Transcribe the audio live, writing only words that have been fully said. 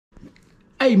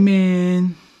Hey,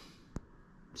 man.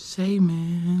 Say,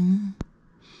 man.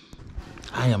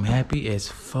 I am happy as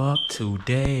fuck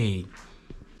today.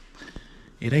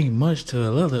 It ain't much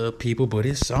to other people, but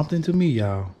it's something to me,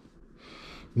 y'all.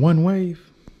 One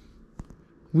wave,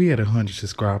 we had 100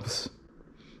 subscribers.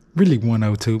 Really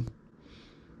 102.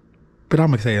 But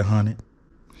I'm gonna say 100.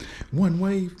 One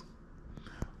wave,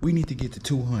 we need to get to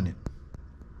 200.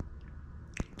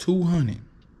 200.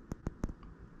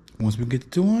 Once we get to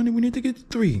 200, we need to get to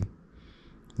 3.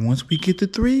 Once we get to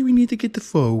 3, we need to get to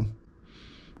 4.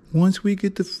 Once we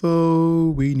get to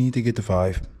 4, we need to get to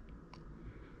 5.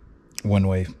 One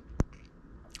wave.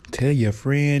 Tell your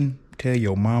friend, tell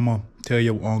your mama, tell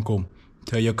your uncle,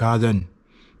 tell your cousin,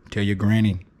 tell your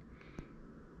granny,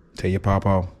 tell your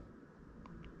papa.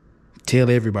 Tell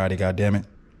everybody, goddammit.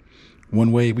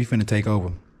 One wave, we finna take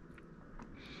over.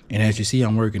 And as you see,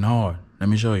 I'm working hard. Let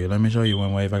me show you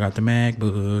one wave. I got the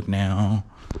MacBook now.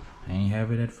 I ain't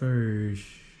have it at first.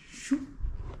 Shoot.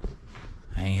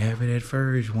 I ain't have it at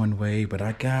first, one wave, but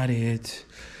I got it.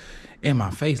 And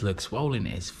my face looks swollen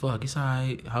as fuck. It's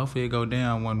alright. Hopefully it go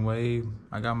down one wave.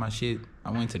 I got my shit. I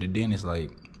went to the dentist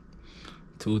like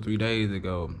 2 or 3 days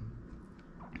ago.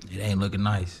 It ain't looking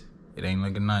nice. It ain't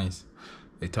looking nice.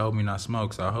 They told me not to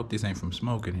smoke, so I hope this ain't from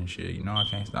smoking and shit. You know I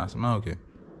can't stop smoking.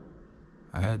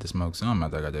 I had to smoke some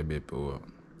after I got that bit pulled.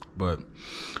 But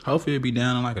hopefully it'll be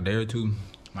down in like a day or 2.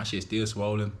 My shit's still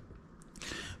swollen.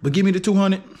 But give me the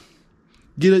 200.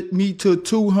 Get me to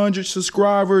 200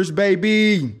 subscribers,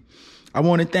 baby. I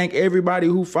want to thank everybody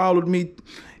who followed me,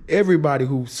 everybody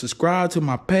who subscribed to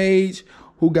my page,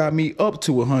 who got me up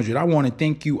to 100. I want to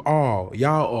thank you all.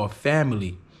 Y'all are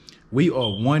family. We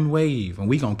are one wave, and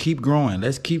we going to keep growing.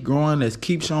 Let's keep growing. Let's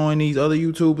keep showing these other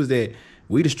YouTubers that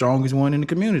we the strongest one in the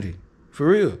community. For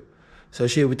real. So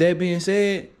shit, with that being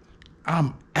said,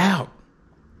 I'm out.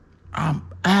 I'm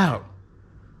out.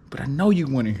 But I know you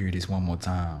want to hear this one more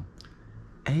time.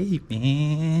 Hey,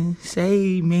 man.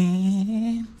 Say,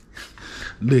 man.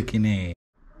 Looking at.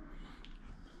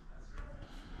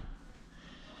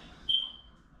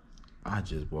 I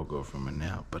just woke up from a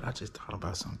nap, but I just thought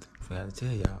about something. I forgot to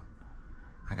tell y'all.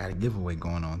 I got a giveaway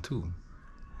going on, too.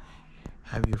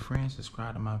 Have your friends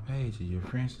subscribe to my page? If your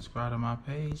friends subscribe to my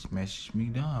page, message me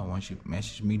done. Once you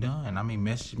message me done, I mean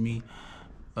message me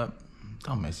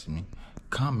don't message me.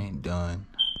 Comment done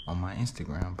on my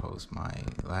Instagram post, my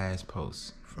last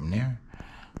post. From there,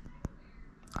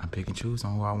 I pick and choose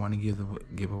on who I want to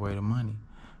give away the money.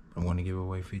 I want to give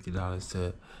away $50 to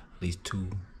at least 2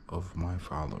 of my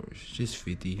followers. Just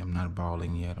 50. I'm not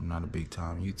balling yet. I'm not a big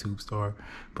time YouTube star,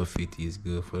 but 50 is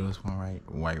good for this one right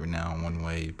now on one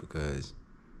wave because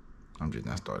I'm just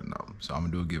not starting off. So I'm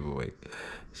gonna do a giveaway.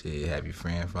 Shit, have your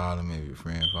friend follow me. If your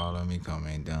friend follow me,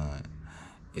 comment done.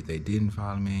 If they didn't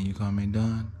follow me and you comment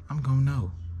done, I'm gonna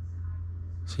know.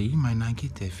 So you might not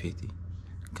get that 50.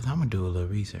 Cause I'm gonna do a little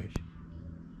research.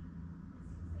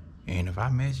 And if I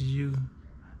message you,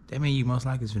 that means you most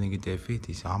likely is gonna get that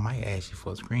 50. So I might ask you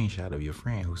for a screenshot of your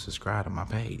friend who subscribed to my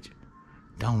page.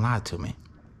 Don't lie to me.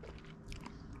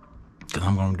 Cause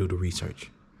I'm gonna do the research.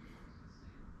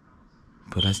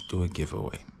 But let's do a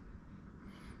giveaway.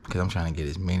 Cause I'm trying to get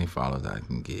as many followers as I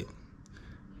can get.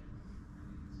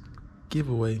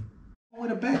 Giveaway.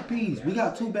 With a back piece. We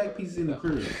got 2 back pieces in the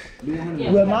crib.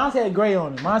 Well, mine had gray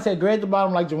on it. Mine had gray at the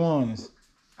bottom like Jawan's.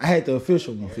 I had the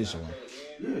official one. Yeah,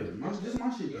 this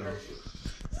my shit though.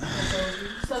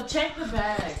 So check the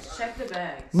bags. Check the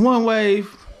bags. One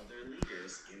wave.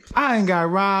 I ain't got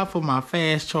robbed for my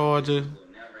fast charger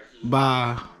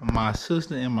by my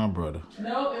sister and my brother.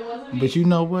 No, it wasn't me. But you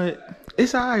know what?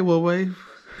 It's alright, one wave.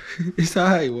 It's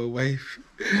alright, one wave.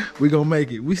 We gonna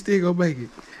make it. We still gonna make it.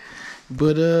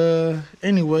 But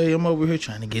anyway, I'm over here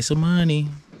trying to get some money.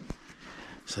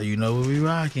 So you know what we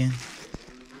rocking.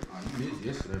 I did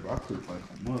yesterday, but I cooked like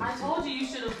a month. I told you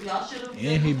y'all should have.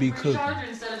 And he be cooking.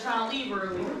 Instead of trying to leave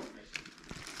early.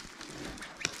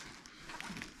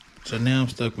 So now I'm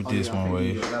stuck with this one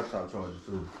way. Your laptop charger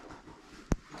too.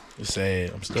 It's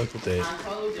sad. I'm stuck with that. I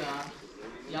told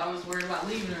y'all was worried about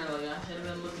leaving early. I should have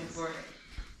been looking for it.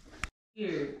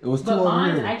 Here. It was 2 over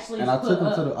here, and I took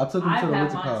him to the what's it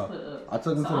called? I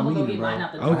took him to the meeting, bro.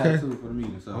 Okay. I had 2 for the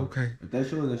meeting, so okay. If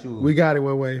that's yours, that's yours. We got it,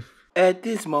 one wave. At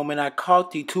this moment, I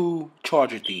caught the 2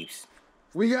 charger thieves.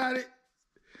 We got it.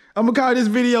 I'm gonna call this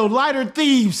video "Lighter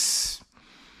Thieves."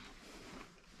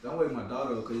 Don't wake my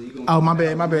daughter up, cause you gonna. Oh, my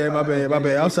bad.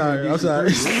 I'm sorry. I'm sorry.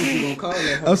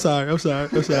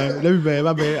 Let me bad.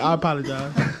 My bad. I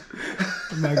apologize.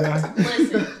 Oh my God.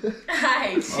 Listen.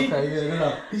 Hi. Okay,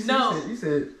 yeah, no. You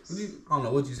said, I don't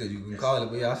know what you said you can call it,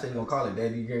 but yeah, I said you gonna call it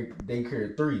Daddy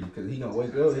Daycare 3, because he gonna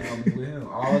wake up, he gonna be with him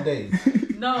all day.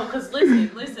 No, because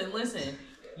listen.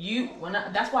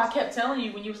 That's why I kept telling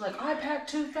you when you was like, I packed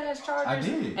 2 fast chargers. I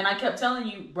did. And I kept telling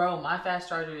you, bro, my fast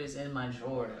charger is in my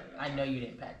drawer. I know you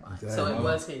didn't pack mine. Exactly. So it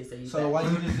was his that you So why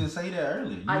you just didn't say that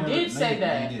earlier? I did say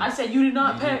that. I said you did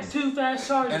not pack 2 fast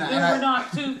chargers. They were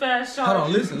not 2 fast chargers. Hold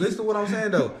on, listen to what I'm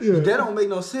saying though. Yeah. That don't make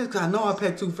no sense because I know I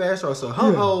packed 2 fast chargers. So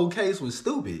her whole case was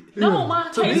stupid. No, my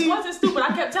case wasn't stupid. I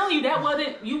kept telling you that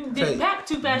wasn't. You didn't pack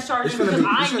 2 fast chargers because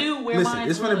I knew where mine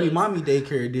was. It's gonna be mommy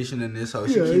daycare edition in this house.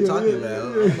 She keep talking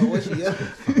loud. I don't know what she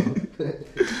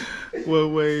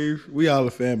Well, Wave, we all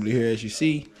a family here as you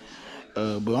see. But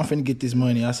I'm finna get this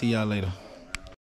money. I'll see y'all later.